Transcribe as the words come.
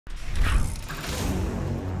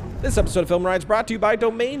This episode of FilmRiot is brought to you by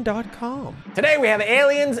Domain.com. Today we have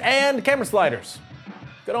aliens and camera sliders.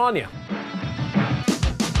 Good on you.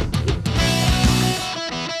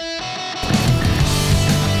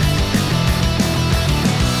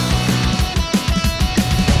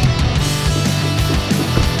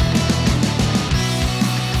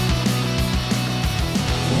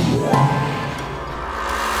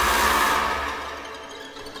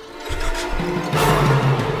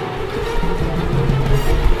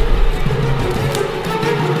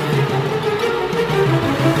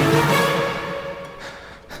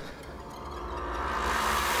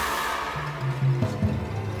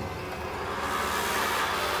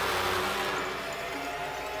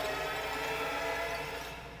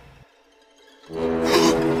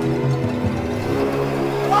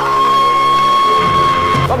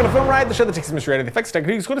 Welcome to FilmRiot, the show that takes the mystery out of the effects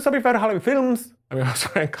techniques. Go to somebody found Hollywood films. I'm your host,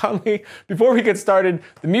 Ryan Conley. Before we get started,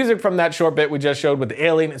 the music from that short bit we just showed with the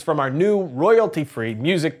alien is from our new royalty-free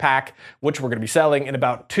music pack, which we're going to be selling in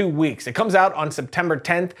about 2 weeks. It comes out on September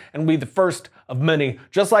 10th and will be the first of many.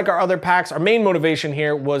 Just like our other packs, our main motivation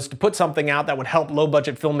here was to put something out that would help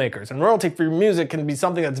low-budget filmmakers. And royalty-free music can be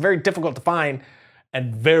something that's very difficult to find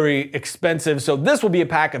and very expensive. So this will be a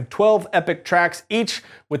pack of 12 epic tracks, each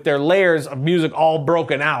with their layers of music all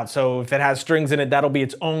broken out. So if it has strings in it, that'll be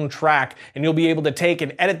its own track, and you'll be able to take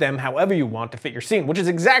and edit them however you want to fit your scene, which is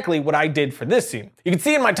exactly what I did for this scene. You can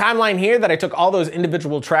see in my timeline here that I took all those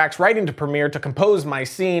individual tracks right into Premiere to compose my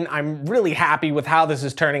scene. I'm really happy with how this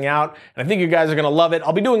is turning out, and I think you guys are gonna love it.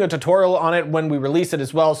 I'll be doing a tutorial on it when we release it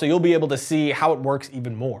as well, so you'll be able to see how it works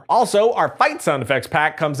even more. Also, our fight sound effects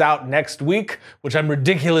pack comes out next week, which I'm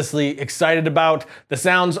ridiculously excited about. The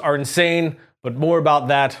sounds are insane, but more about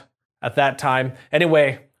that at that time.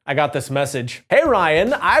 Anyway, I got this message. Hey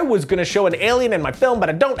Ryan, I was gonna show an alien in my film, but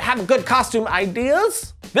I don't have good costume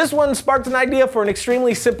ideas. This one sparked an idea for an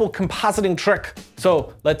extremely simple compositing trick.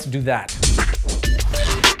 So let's do that.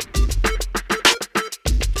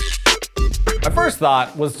 My first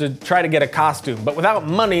thought was to try to get a costume, but without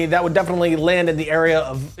money, that would definitely land in the area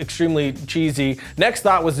of extremely cheesy. Next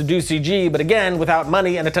thought was to do CG, but again, without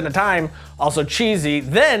money and a ton of time, also cheesy.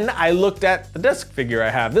 Then I looked at the desk figure I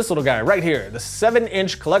have, this little guy right here, the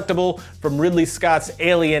 7-inch collectible from Ridley Scott's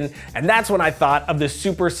Alien, and that's when I thought of this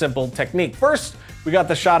super simple technique. First, we got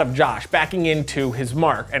the shot of Josh backing into his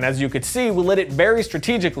mark, and as you could see, we lit it very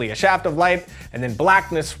strategically, a shaft of light and then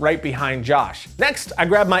blackness right behind Josh. Next, I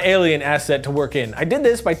grabbed my alien asset to work in. I did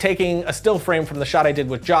this by taking a still frame from the shot I did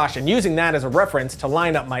with Josh and using that as a reference to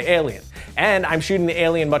line up my alien. And I'm shooting the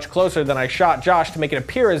alien much closer than I shot Josh to make it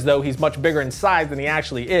appear as though he's much bigger in size than he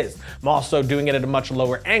actually is. I'm also doing it at a much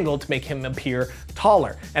lower angle to make him appear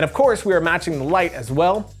taller. And of course, we are matching the light as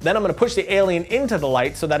well. Then I'm gonna push the alien into the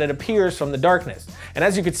light so that it appears from the darkness. And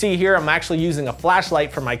as you can see here, I'm actually using a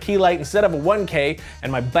flashlight for my key light instead of a 1K,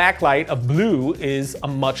 and my backlight of blue is a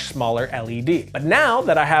much smaller LED. But now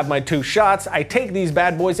that I have my two shots, I take these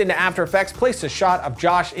bad boys into After Effects, place the shot of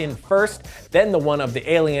Josh in first, then the one of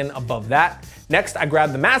the alien above that. Next, I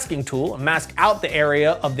grab the masking tool and mask out the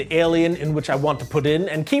area of the alien in which I want to put in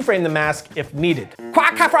and keyframe the mask if needed.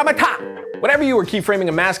 Whenever you are keyframing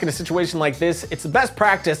a mask in a situation like this, it's the best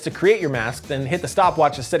practice to create your mask, then hit the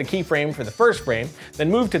stopwatch to set a keyframe for the first frame, then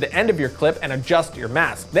move to the end of your clip and adjust your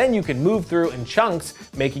mask. Then you can move through in chunks,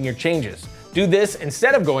 making your changes. Do this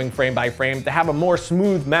instead of going frame by frame to have a more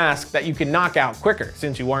smooth mask that you can knock out quicker,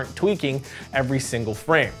 since you aren't tweaking every single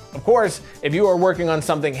frame. Of course, if you are working on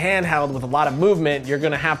something handheld with a lot of movement, you're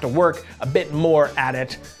gonna have to work a bit more at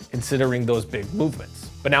it, considering those big movements.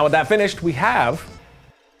 But now with that finished, we have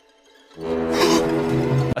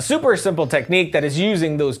a super simple technique that is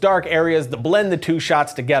using those dark areas to blend the two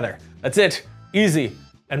shots together. That's it, easy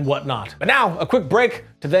and whatnot. But now, a quick break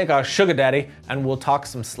to thank our sugar daddy, and we'll talk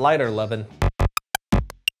some slider lovin'.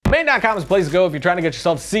 Domain.com is a place to go if you're trying to get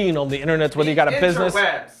yourself seen on the internet, whether you got a business.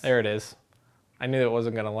 There it is. I knew it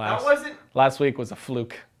wasn't gonna last. That wasn't. Last week was a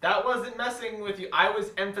fluke. That wasn't messing with you. I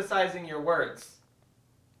was emphasizing your words.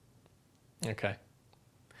 Okay.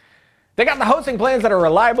 They got the hosting plans that are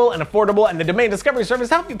reliable and affordable, and the domain discovery service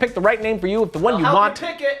help you pick the right name for you if the one you want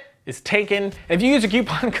pick it. is taken. And if you use a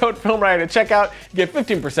coupon code FilmRiot at checkout, you get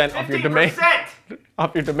 15% off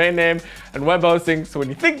your domain name and web hosting. So when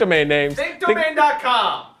you think domain names, think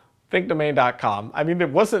domain.com. Think domain.com. I mean, it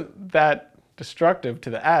wasn't that destructive to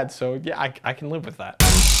the ad, so yeah, I can live with that.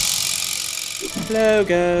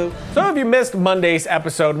 Logo. So if you missed Monday's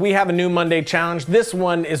episode, we have a new Monday challenge. This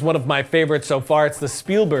one is one of my favorites so far. It's the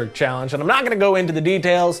Spielberg challenge, and I'm not gonna go into the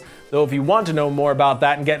details, though if you want to know more about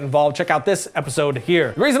that and get involved, check out this episode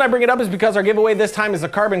here. The reason I bring it up is because our giveaway this time is the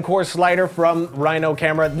Carbon Core Slider from Rhino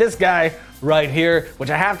camera. This guy right here, which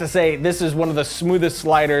I have to say, this is one of the smoothest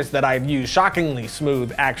sliders that I've used. Shockingly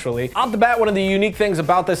smooth, actually. Off the bat, one of the unique things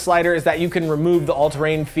about this slider is that you can remove the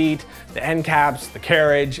all-terrain feet, the end caps, the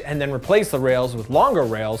carriage, and then replace the rails with longer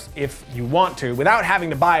rails if you want to, without having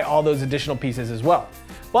to buy all those additional pieces as well.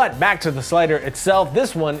 But back to the slider itself,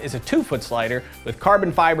 this one is a 2-foot slider with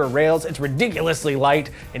carbon fiber rails. It's ridiculously light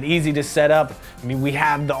and easy to set up. I mean, we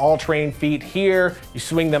have the all-terrain feet here. You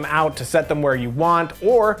swing them out to set them where you want,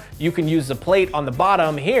 or you can use the plate on the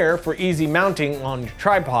bottom here for easy mounting on your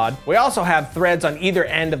tripod. We also have threads on either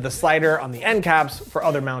end of the slider on the end caps for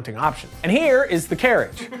other mounting options. And here is the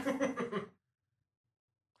carriage.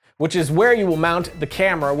 Which is where you will mount the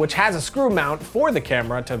camera, which has a screw mount for the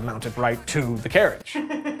camera to mount it right to the carriage.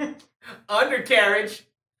 Undercarriage.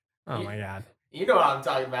 Oh my God. You know what I'm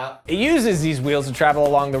talking about. It uses these wheels to travel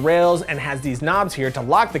along the rails and has these knobs here to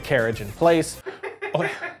lock the carriage in place.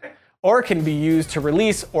 Or can be used to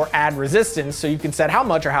release or add resistance, so you can set how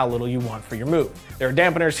much or how little you want for your move. There are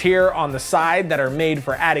dampeners here on the side that are made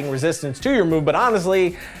for adding resistance to your move, but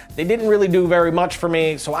honestly, they didn't really do very much for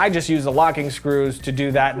me, so I just use the locking screws to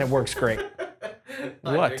do that, and it works great.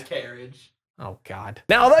 What? Undercarriage. Oh God.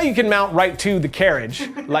 Now, although you can mount right to the carriage,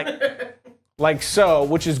 like so,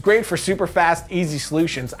 which is great for super fast, easy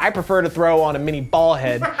solutions, I prefer to throw on a mini ball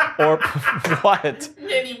head or what?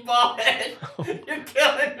 Mini ball head. You're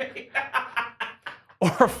killing me.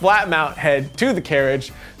 Or a flat mount head to the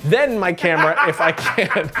carriage, then my camera, if I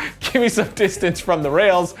can, give me some distance from the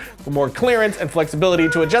rails for more clearance and flexibility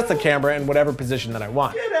to adjust the camera in whatever position that I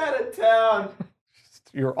want. Get out of town.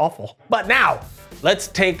 You're awful. But now, let's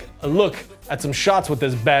take a look at some shots with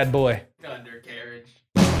this bad boy. Undercarriage.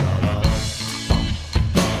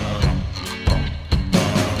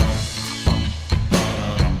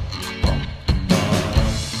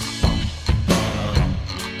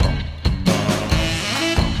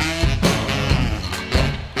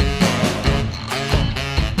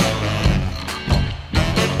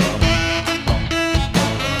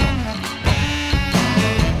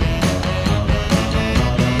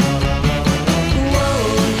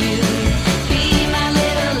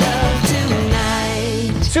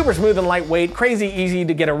 Super smooth and lightweight, crazy easy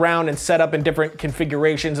to get around and set up in different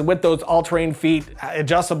configurations. And with those all-terrain feet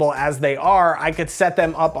adjustable as they are, I could set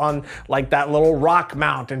them up on like that little rock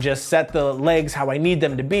mount and just set the legs how I need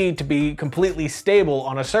them to be completely stable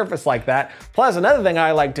on a surface like that. Plus, another thing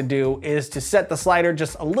I like to do is to set the slider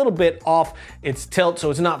just a little bit off its tilt so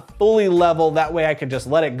it's not fully level. That way I can just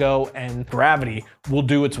let it go and gravity will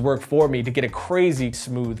do its work for me to get a crazy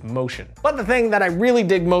smooth motion. But the thing that I really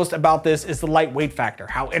dig most about this is the lightweight factor,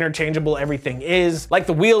 how interchangeable everything is. Like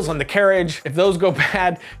the wheels on the carriage, if those go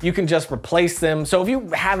bad, you can just replace them. So if you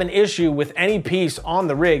have an issue with any piece on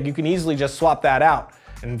the rig, you can easily just swap that out.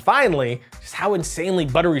 And finally, just how insanely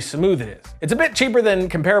buttery smooth it is. It's a bit cheaper than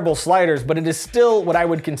comparable sliders, but it is still what I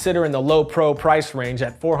would consider in the low pro price range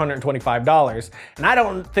at $425. And I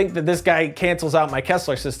don't think that this guy cancels out my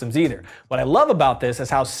Kessler systems either. What I love about this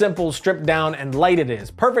is how simple, stripped down, and light it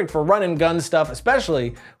is. Perfect for run and gun stuff,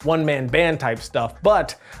 especially one-man band type stuff.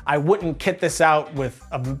 But I wouldn't kit this out with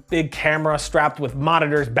a big camera strapped with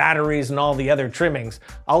monitors, batteries, and all the other trimmings.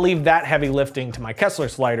 I'll leave that heavy lifting to my Kessler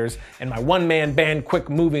sliders and my one-man band quick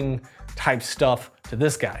moving type stuff to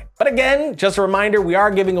this guy. But again, just a reminder, we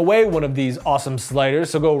are giving away one of these awesome sliders,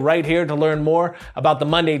 so go right here to learn more about the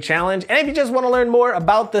Monday challenge. And if you just want to learn more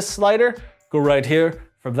about this slider, go right here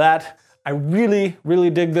for that. I really, really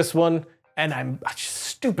dig this one, and I'm just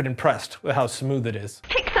stupid impressed with how smooth it is.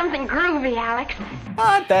 Pick something groovy, Alex.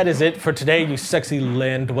 But that is it for today, you sexy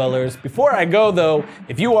land dwellers. Before I go though,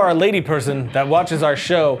 if you are a lady person that watches our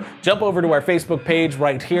show, jump over to our Facebook page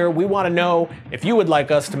right here. We want to know if you would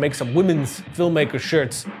like us to make some women's filmmaker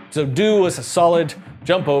shirts. So do us a solid,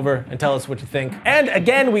 jump over and tell us what you think. And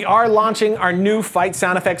again, we are launching our new Fight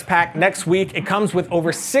sound effects pack next week. It comes with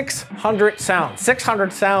over 600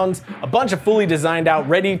 sounds, a bunch of fully designed out,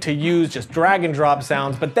 ready to use, just drag and drop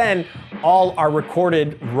sounds, but then all are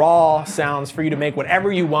recorded raw sounds for you to make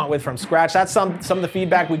whatever you want with from scratch. That's some of the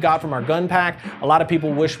feedback we got from our gun pack. A lot of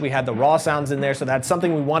people wish we had the raw sounds in there, so that's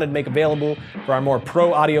something we wanted to make available for our more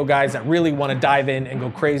pro audio guys that really want to dive in and go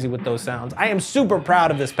crazy with those sounds. I am super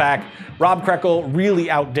proud of this pack. Rob Krekel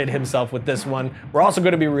really outdid himself with this one. We're also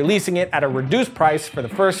going to be releasing it at a reduced price for the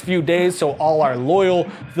first few days, so all our loyal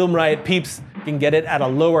FilmRiot peeps can get it at a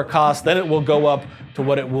lower cost. Then it will go up to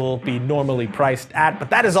what it will be normally priced at. But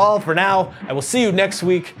that is all for now. I will see you next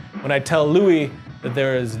week when I tell Louis that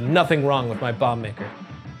there is nothing wrong with my bomb maker.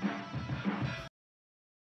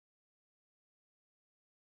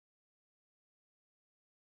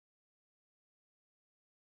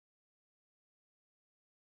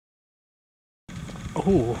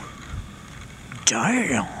 Oh.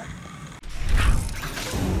 Damn.